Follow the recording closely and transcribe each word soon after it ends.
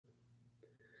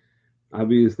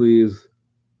obviously is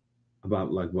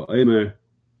about Lag BaOmer.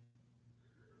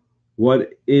 What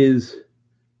is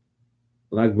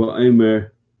Lag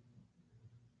BaOmer?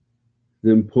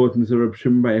 The importance of Reb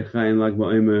Shimon Bar Yochai in Lag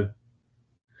BaOmer,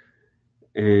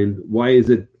 and why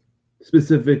is it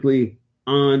specifically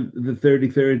on the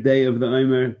 33rd day of the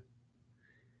Omer?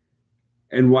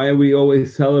 And why are we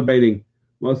always celebrating?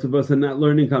 Most of us are not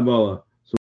learning Kabbalah,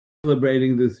 so we're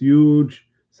celebrating this huge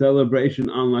celebration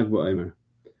on Lag BaOmer.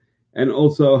 And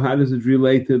also, how does it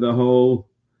relate to the whole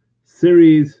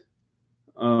series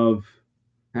of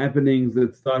happenings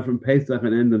that start from Pesach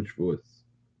and end on Shavuos?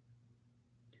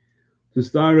 To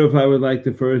start off, I would like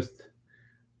to first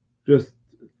just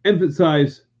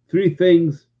emphasize three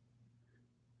things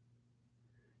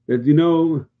that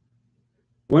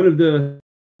one of the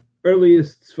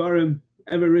earliest Sfarim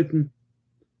ever written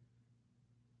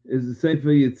is the Sefer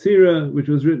Yetzirah, which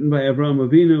was written by Avraham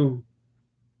Avinu.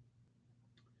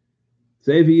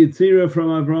 Sefer Yetzirah from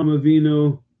Avraham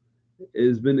Avinu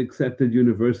has been accepted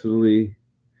universally.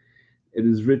 It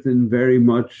is written very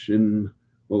much in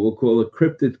what we'll call a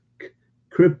cryptic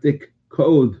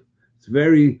code. It's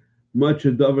very much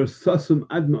a davar sasum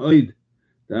ad ma'od.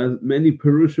 There's many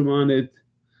perushim on it.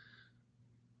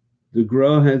 The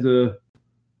Gra has a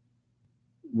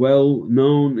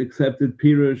well-known, accepted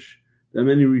pirush. There are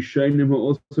many Rishonim who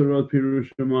also wrote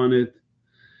pirushim on it.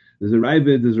 There's a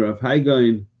Ravid, there's a Rav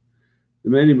Haigain, the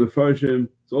many Mefarshim.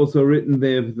 It's also written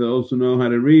there for those who know how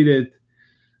to read it,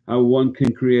 how one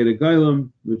can create a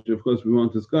Gailam, which of course we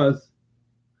won't discuss.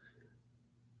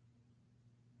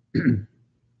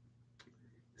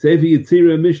 Sefer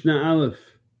Yetzirah Mishnah Aleph,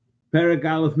 Perek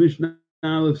Aleph Mishnah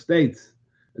Aleph states,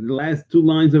 in the last two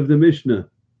lines of the Mishnah,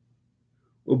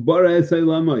 Ubara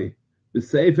Esaylamai,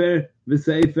 V'Sefer,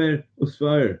 V'Sefer,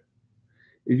 Usfar.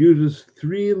 It uses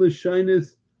three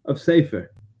Lashonos of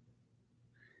Sefer.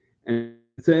 And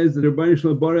it says that Rabbeinu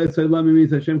Shalom Bara Esaylamai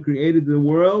means Hashem created the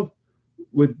world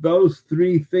with those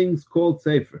three things called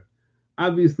Sefer.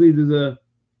 Obviously, there's a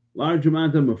large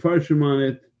amount of Mefarshim on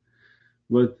it,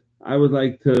 but I would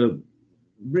like to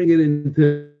bring it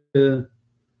into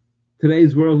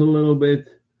today's world a little bit,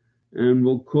 and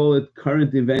we'll call it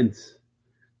current events.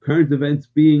 Current events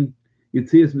being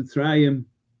Yetzias Mitzrayim,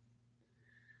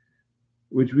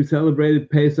 which we celebrated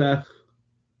Pesach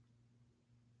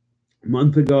a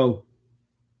month ago.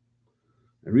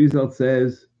 The result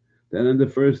says that on the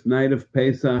first night of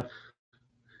Pesach,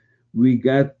 we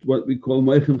got what we call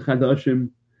Moichem Chadashim,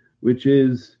 which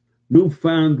is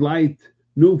newfound light,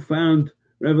 newfound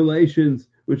revelations,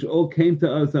 which all came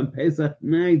to us on Pesach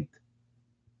night,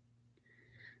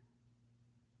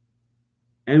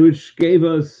 and which gave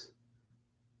us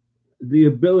the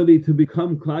ability to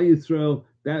become Klal Yisrael.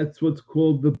 That's what's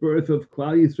called the birth of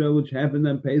Klal Yisrael, which happened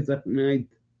on Pesach night.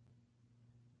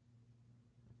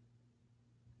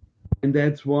 And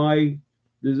that's why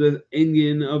there's an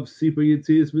Indian of Sipur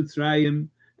Yetzias Mitzrayim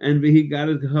and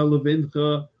V'higarat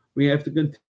Halavincha. We have to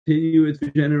continue it for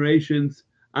generations.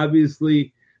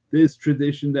 Obviously, this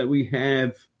tradition that we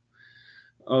have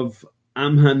of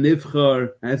Am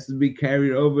HaNivchar has to be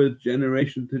carried over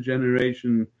generation to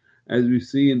generation, as we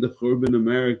see in the Churban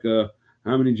America,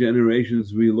 how many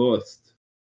generations we lost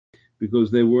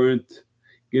because they weren't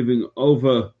giving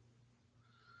over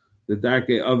the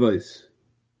Darkei Avos.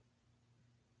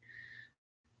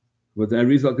 But the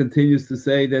Arizal continues to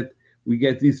say that we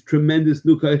get these tremendous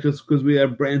new kaichas because we are a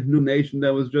brand new nation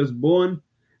that was just born,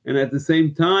 and at the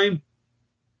same time,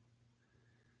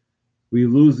 we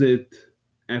lose it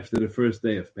after the first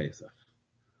day of Pesach.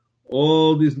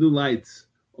 All these new lights,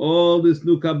 all this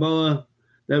new Kabbalah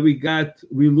that we got,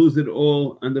 we lose it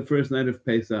all on the first night of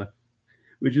Pesach,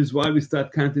 which is why we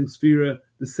start counting Sfira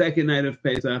the second night of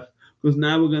Pesach, because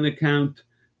now we're going to count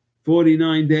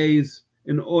 49 days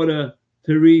in order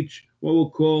to reach what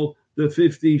we'll call the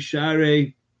 50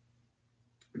 Sharei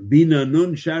Bina,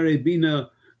 Nun Sharei Bina,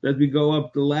 that we go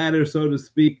up the ladder, so to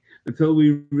speak, until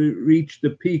we reach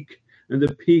the peak. And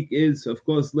the peak is, of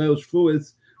course, Leil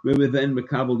Shavuos, where we then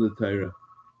makabel the Torah.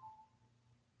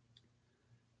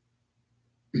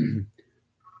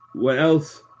 What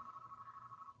else?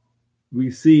 We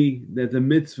see that the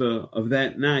mitzvah of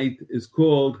that night is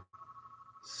called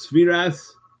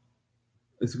Sfiras.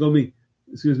 It's called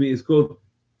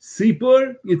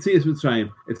Sipur Yetzias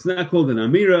Mitzrayim. It's not called an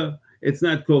Amira. It's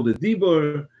not called a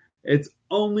Dibur. It's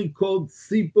only called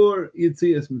Sipur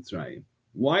Yetzias Mitzrayim.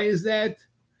 Why is that?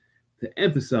 To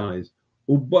emphasize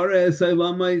Ubara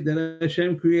Esaylamai, that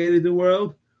Hashem created the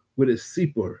world with a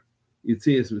Sipur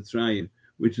Yetzias Mitzrayim,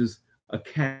 which is a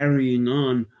carrying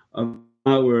on of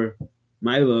our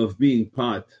Maila of being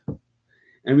part.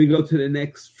 And we go to the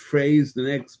next phrase, the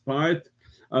next part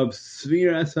of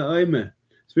Sfiras HaOmer.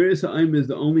 Sfiras HaOmer is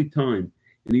the only time,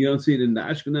 and you don't see it in the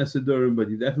Ashkenaz Sidurim, but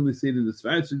you definitely see it in the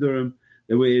Sfar Sidurim,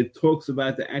 the way it talks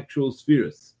about the actual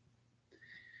Sfiras.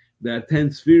 There are 10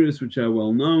 Sfiras which are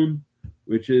well known,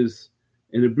 which is,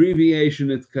 in abbreviation,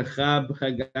 it's Kachab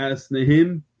Chagas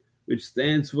Nehim, which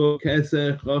stands for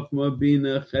Keser, Chochma,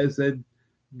 Bina, Chesed,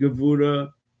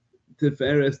 Gevura,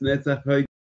 Tiferes, Netzach.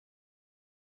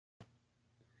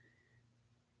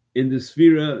 In the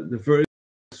Sfira, the first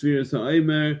Sfira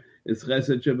Ha'omer is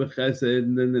Chesed Sheba Chesed,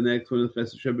 and then the next one is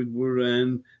Chesed Sheba Gevura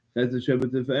and Chesed Sheba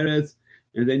Tiferes,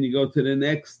 and then you go to the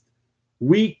next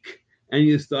week, and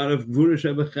you start off Gvura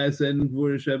Sheba Chesed, and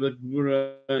Gvura Sheba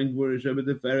Gvura, and Gvura Sheba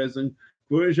Tiferes, and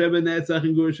Gvura Sheba Netzach,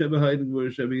 and Gvura Sheba Hayd, and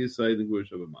Gvura Sheba Yisayid, and Gvura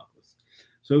Sheba Malchus.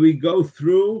 So we go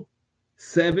through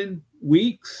 7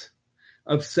 weeks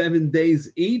of 7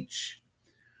 days each,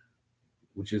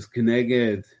 which is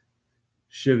Keneged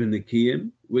Shiva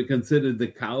Nikiyim. We consider the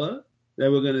Kala,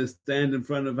 that we're going to stand in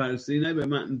front of Har Sinai by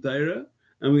Matan Torah,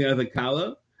 and we have the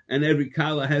Kala, and every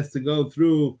Kala has to go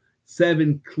through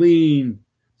 7 clean,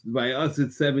 by us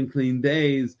it's 7 clean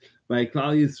days, by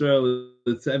Klal Yisrael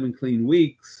it's 7 clean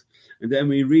weeks, and then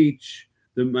we reach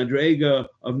the Madrega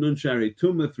of Nun Shari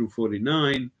Tumah through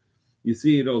 49. You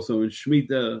see it also in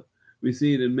Shemitah, we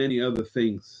see it in many other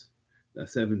things,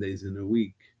 7 days in a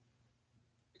week.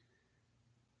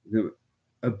 The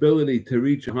ability to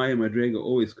reach a higher Madrega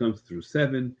always comes through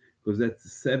 7, because that's the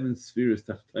 7 spheres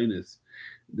Tachtonis,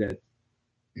 that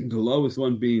the lowest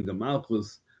one being the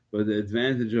Malchus, but the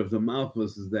advantage of the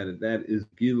Malchus is that is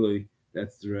Gilui,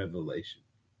 that's the revelation.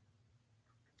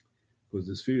 Because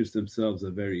the spheres themselves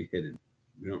are very hidden.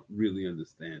 We don't really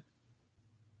understand.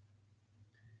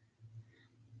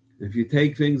 If you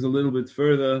take things a little bit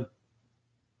further,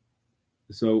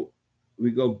 so we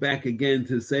go back again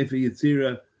to Sefer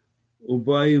Yetzirah,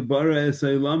 Ubay bara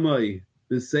esaylamai.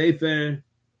 The Sefer,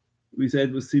 we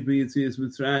said, was Sefer Yetzias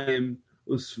Mitzrayim,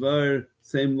 Usvar,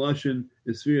 same Lashon,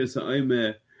 is Sfiras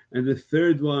HaOmer, and the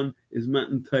third one is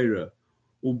Matan Torah.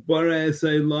 Ubara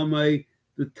esaylamai,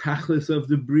 the tachlis of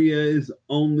the Bria is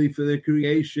only for the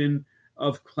creation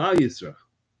of Klal Yisrael.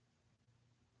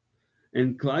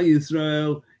 And Klal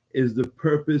Yisrael is the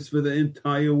purpose for the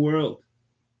entire world.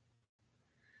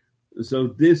 So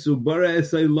this Ubara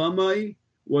esaylamai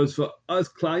was for us,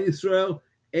 Klal Yisrael,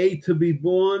 to be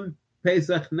born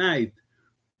Pesach night.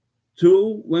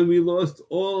 2, when we lost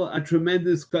all our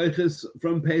tremendous koiches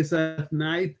from Pesach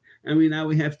night, and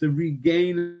we have to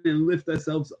regain and lift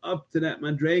ourselves up to that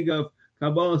Madrega of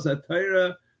Kabbalah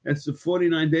HaTorah. That's the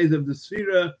 49 days of the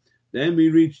Sfira. Then we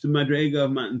reach the Madrega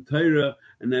of Matan Torah,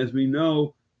 and as we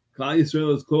know, Klal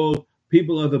Yisrael is called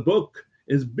people of the book,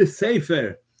 is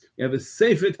B'Sefer. You have a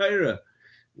Sefer Torah.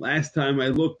 Last time I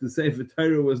looked, the Sefer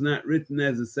Torah was not written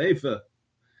as a Sefer.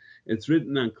 It's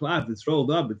written on cloth, it's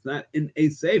rolled up, it's not in a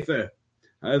Sefer.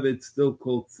 However, it's still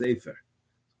called Sefer.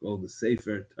 It's called the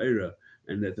Sefer Torah,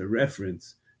 and that's a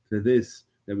reference to this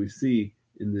that we see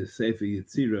in the Sefer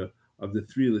Yetzirah of the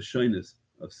 3 Lashonos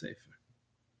of Sefer.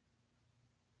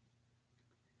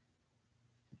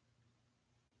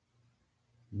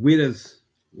 Where does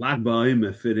Lag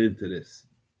BaOmer fit into this?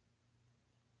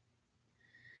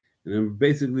 And I'm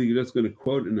basically just going to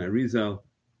quote in Arizal.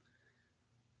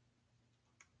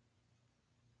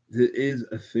 There is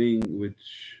a thing which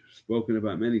is spoken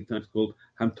about many times called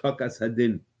Hamtakas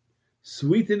Hadin,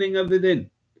 sweetening of the din.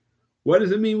 What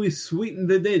does it mean we sweeten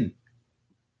the din?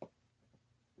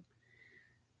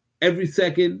 Every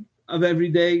second of every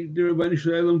day, the Ribbono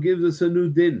Shel Olam gives us a new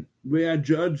din. We are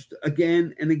judged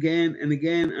again and again and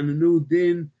again on a new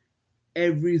din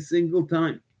every single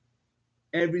time.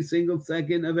 Every single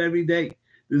second of every day.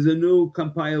 There's a new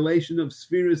compilation of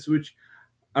spheres which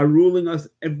are ruling us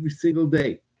every single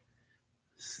day.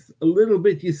 A little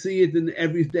bit you see it in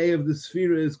every day of the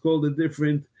sphere is called a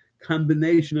different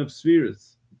combination of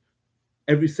spheres.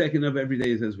 Every second of every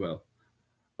day is as well.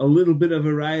 A little bit of a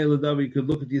raya l'davar, you could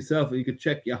look at yourself and you could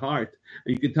check your heart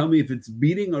and you could tell me if it's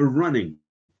beating or running.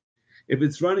 If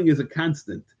it's running is a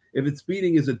constant. If it's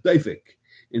beating is a doifik.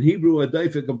 In Hebrew, a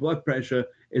doifik, a blood pressure,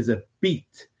 is a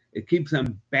beat. It keeps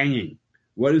on banging.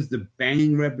 What does the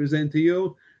banging represent to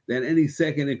you? That any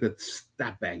second it could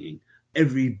stop banging.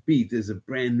 Every beat is a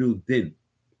brand new din.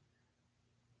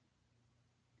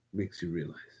 Makes you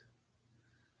realize.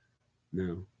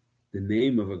 Now, the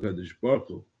name of HaKadosh Baruch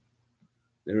Hu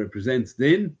that represents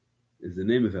din is the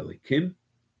name of Elikim.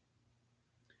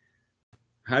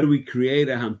 How do we create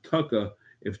a hamtaka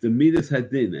if the midas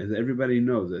had din? As everybody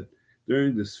knows that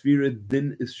during the Sfira,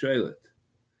 din is shaylet.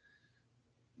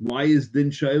 Why is din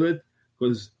shaylet?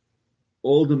 Because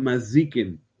all the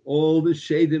mazikin, all the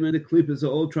shadim and the klippas are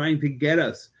all trying to get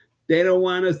us. They don't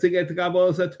want us to get to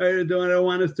Kabbalah Satorah. They don't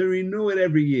want us to renew it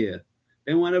every year.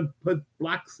 They want to put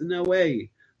blocks in our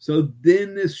way. So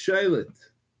din is shaylit.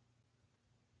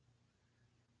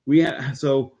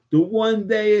 So the one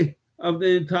day of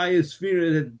the entire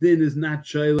sphere that din is not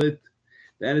shaylit,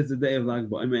 that is the day of Lag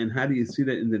BaOmer. And how do you see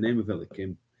that in the name of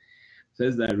Elikim?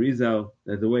 Says that Arizal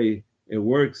that the way it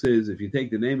works is if you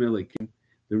take the name Elikim,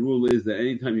 the rule is that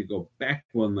anytime you go back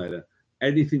one letter,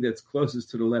 anything that's closest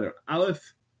to the letter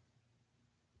Aleph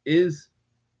is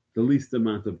the least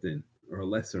amount of din, or a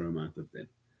lesser amount of din.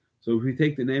 So if we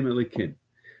take the name Elikim,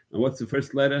 and what's the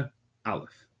first letter? Aleph.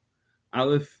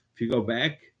 Aleph, if you go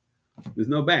back, there's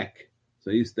no back. So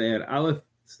you stay at Aleph, it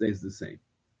stays the same.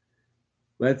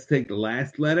 Let's take the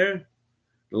last letter.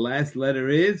 The last letter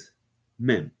is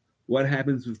Mem. What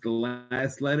happens with the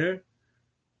last letter?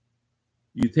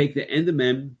 You take the end of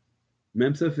Mem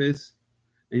Safis,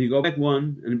 and you go back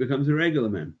one, and it becomes a regular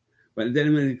Mem. But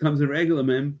then when it becomes a regular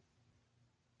Mem,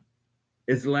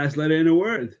 it's the last letter in a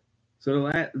word. So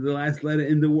the last letter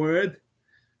in the word,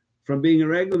 from being a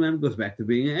regular Mem, goes back to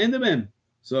being an end of Mem.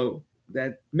 So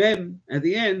that Mem at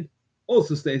the end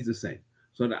also stays the same.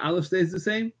 So the Aleph stays the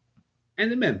same,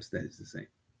 and the Mem stays the same.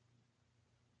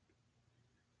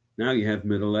 Now you have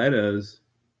middle letters,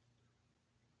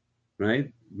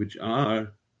 right, which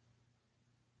are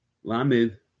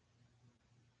Lamed,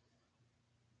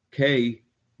 K,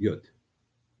 Yud,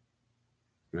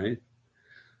 right?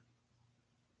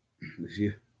 If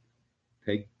you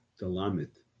take the Lamed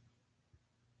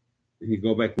and you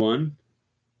go back one,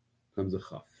 comes a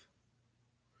Chaf.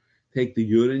 Take the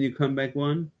Yud and you come back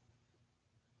one,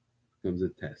 comes a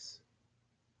Tes.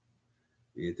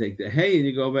 You take the Hey and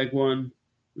you go back one,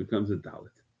 becomes a Dalet.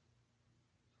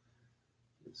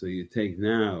 So you take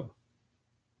now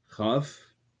Chaf,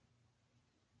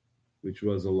 which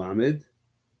was a Lamed,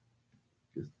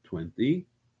 is 20.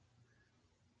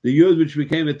 The Yud, which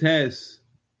became a Tes,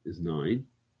 is 9.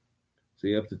 So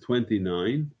you're up to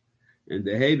 29. And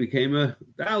the Hey became a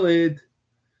Dalet,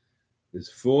 is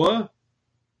 4.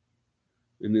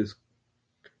 And this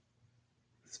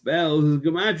spells is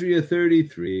Gematria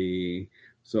 33.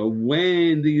 So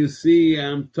when do you see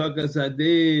Takas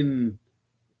Adin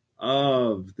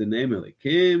of the name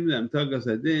Elikim? Takas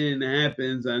Adin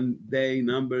happens on day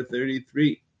number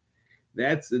 33.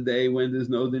 That's the day when there's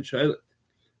no Din Shaylet.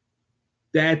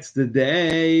 That's the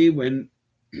day when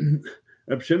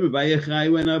Rab Shimon Bar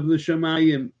Yochai went up the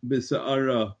Shamayim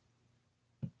b'Sa'ara.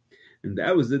 And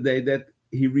that was the day that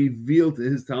he revealed to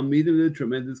his Talmidim the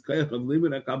tremendous koyach of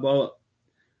Limud HaKabbalah.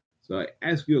 So I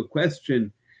ask you a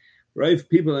question. Right, if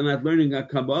people are not learning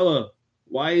Kabbalah,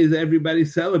 why is everybody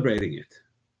celebrating it?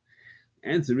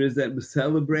 Answer is that we're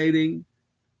celebrating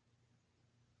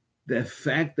the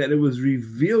fact that it was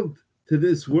revealed to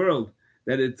this world,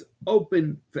 that it's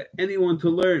open for anyone to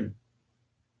learn.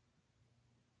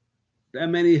 That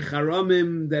many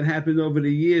charamim that happened over the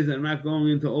years, I'm not going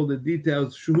into all the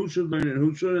details, who should learn it,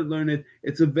 who shouldn't learn it,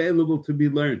 it's available to be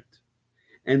learned.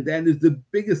 And that is the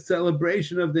biggest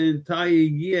celebration of the entire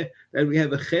year, that we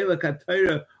have a Chelak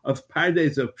HaTorah of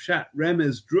Pardes, of Pshat,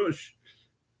 Remez, Drush,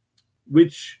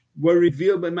 which were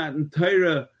revealed by Matan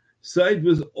Torah. Side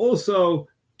was also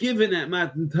given at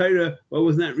Matan Torah, but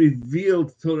was not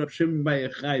revealed till Rab Shimon Bar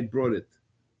Yochai brought it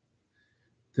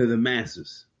to the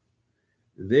masses.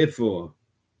 Therefore,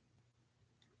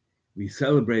 we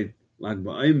celebrate Lag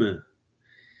BaOmer,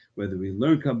 whether we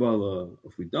learn Kabbalah, or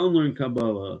if we don't learn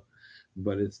Kabbalah,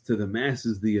 but it's to the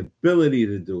masses the ability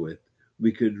to do it.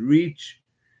 We could reach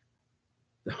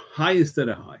the highest of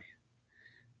the high.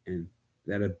 And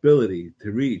that ability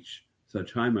to reach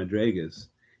such high madregas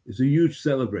is a huge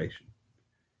celebration.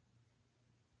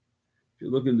 If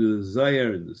you look into the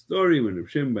Zohar and the story, when Reb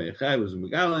Shimon Bar Yochai was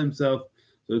Megala himself,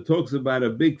 so it talks about a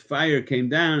big fire came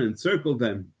down and circled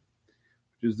them,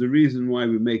 which is the reason why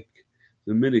we make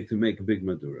the minhag to make a big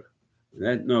Madura. On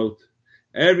that note,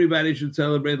 everybody should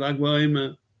celebrate Lag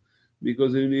BaOmer,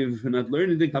 because even if we're not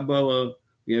learning the Kabbalah,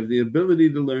 we have the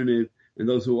ability to learn it, and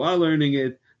those who are learning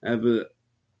it have an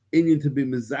inyan to be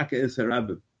mezaka es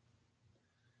harabim.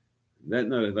 On that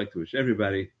note, I'd like to wish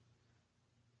everybody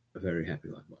a very happy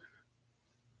Lag BaOmer.